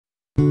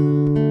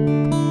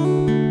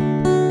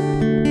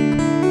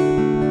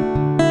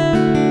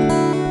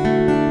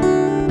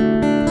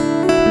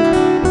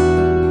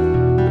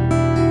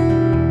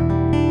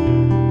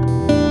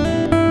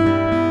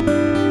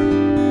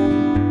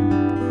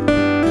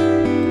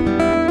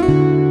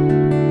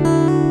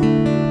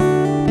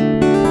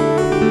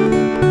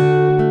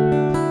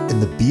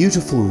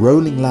beautiful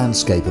rolling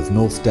landscape of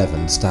North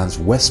Devon stands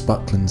West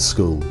Buckland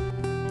School.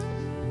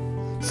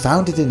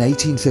 Founded in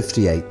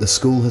 1858, the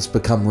school has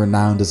become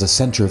renowned as a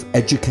centre of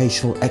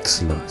educational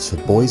excellence for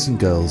boys and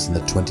girls in the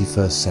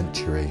 21st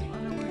century.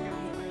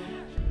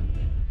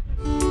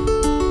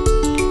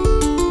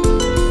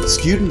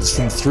 Students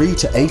from 3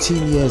 to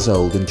 18 years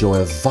old enjoy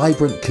a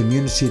vibrant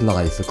community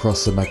life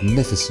across the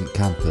magnificent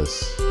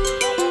campus.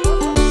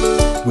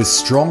 With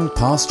strong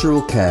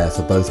pastoral care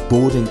for both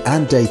boarding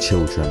and day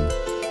children,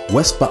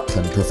 West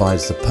Buckland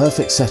provides the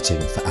perfect setting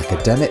for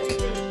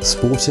academic,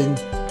 sporting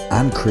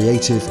and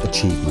creative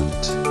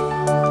achievement.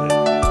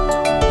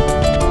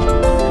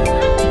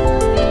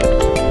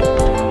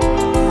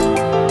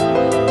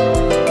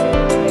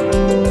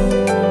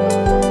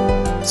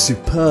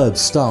 Superb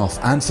staff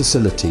and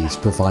facilities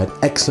provide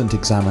excellent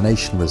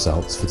examination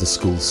results for the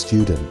school's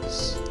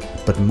students.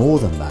 But more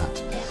than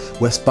that,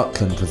 West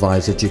Buckland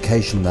provides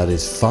education that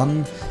is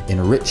fun,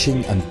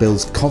 enriching and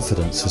builds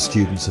confidence for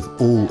students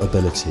of all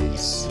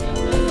abilities.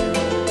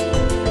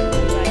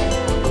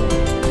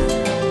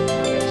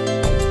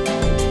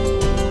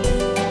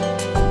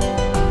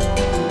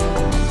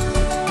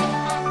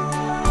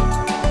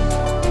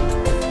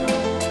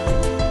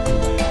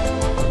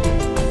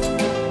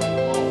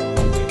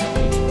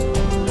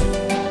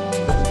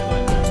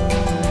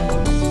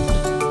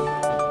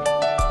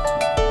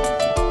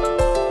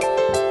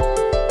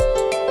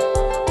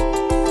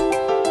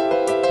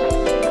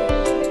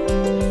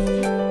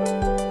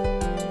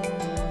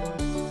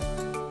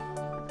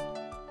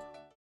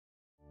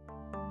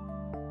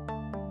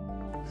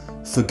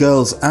 For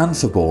girls and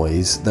for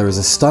boys, there is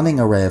a stunning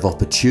array of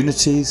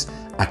opportunities,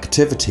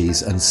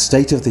 activities and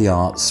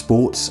state-of-the-art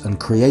sports and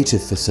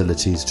creative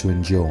facilities to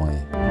enjoy.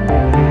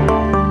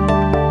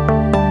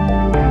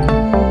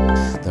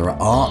 There are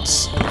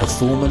arts,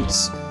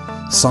 performance,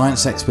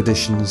 science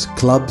expeditions,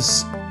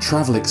 clubs,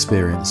 travel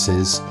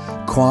experiences,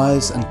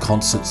 choirs and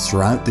concerts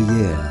throughout the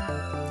year.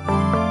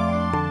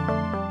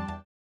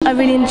 I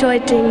really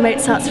enjoyed doing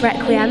Mozart's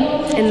Requiem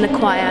in the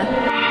choir.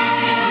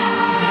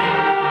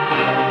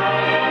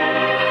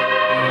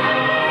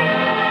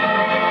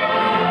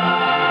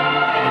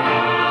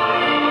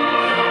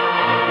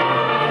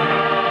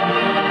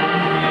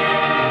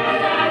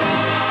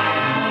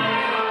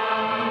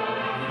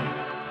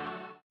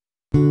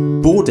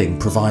 Boarding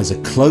provides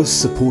a close,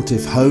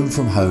 supportive home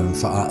from home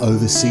for our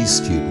overseas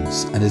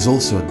students and is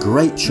also a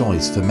great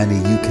choice for many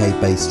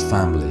UK-based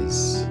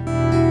families.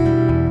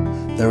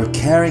 There are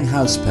caring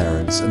house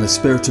parents and a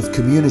spirit of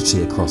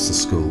community across the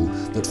school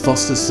that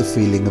fosters the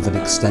feeling of an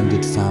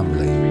extended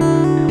family.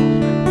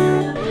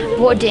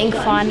 Boarding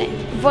fun.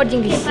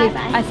 Boarding is,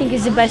 I think,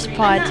 is the best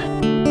part.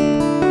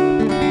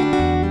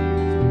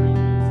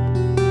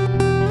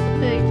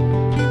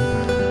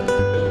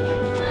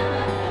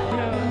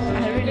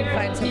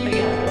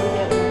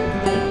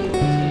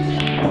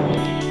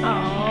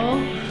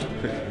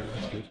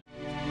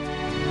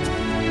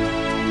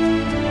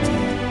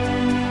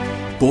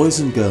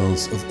 Boys and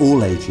girls of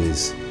all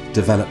ages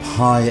develop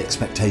high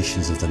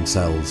expectations of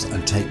themselves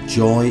and take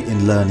joy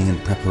in learning and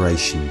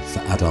preparation for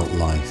adult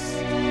life.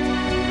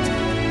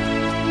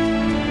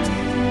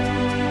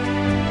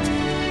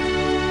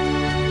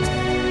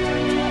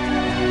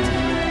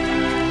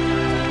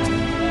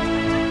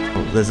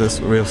 There's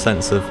a real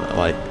sense of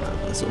like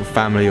a sort of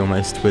family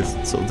almost, with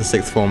sort of the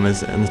sixth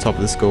formers in the top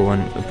of the school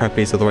and the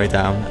preppies all the way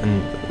down,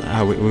 and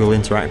how we all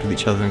interact with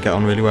each other and get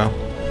on really well.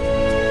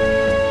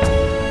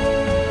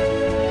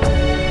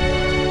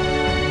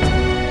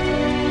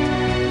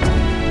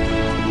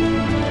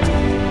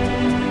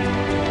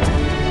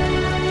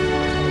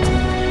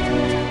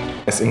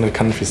 It's in the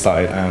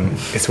countryside and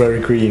it's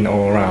very green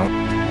all around.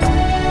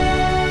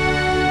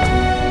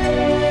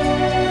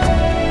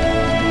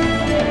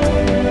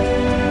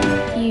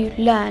 You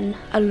learn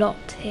a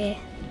lot here.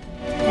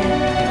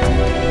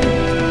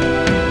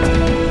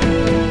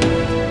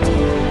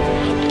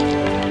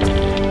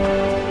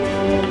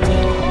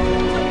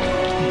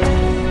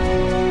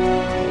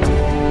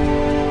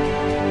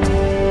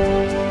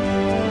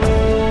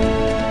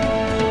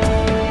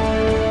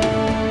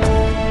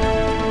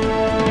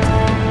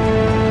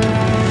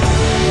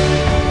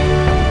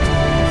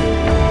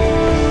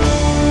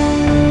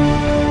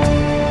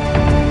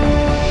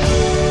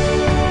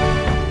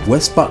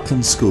 West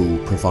Buckland School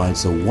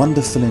provides a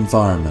wonderful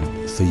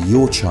environment for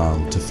your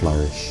child to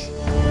flourish.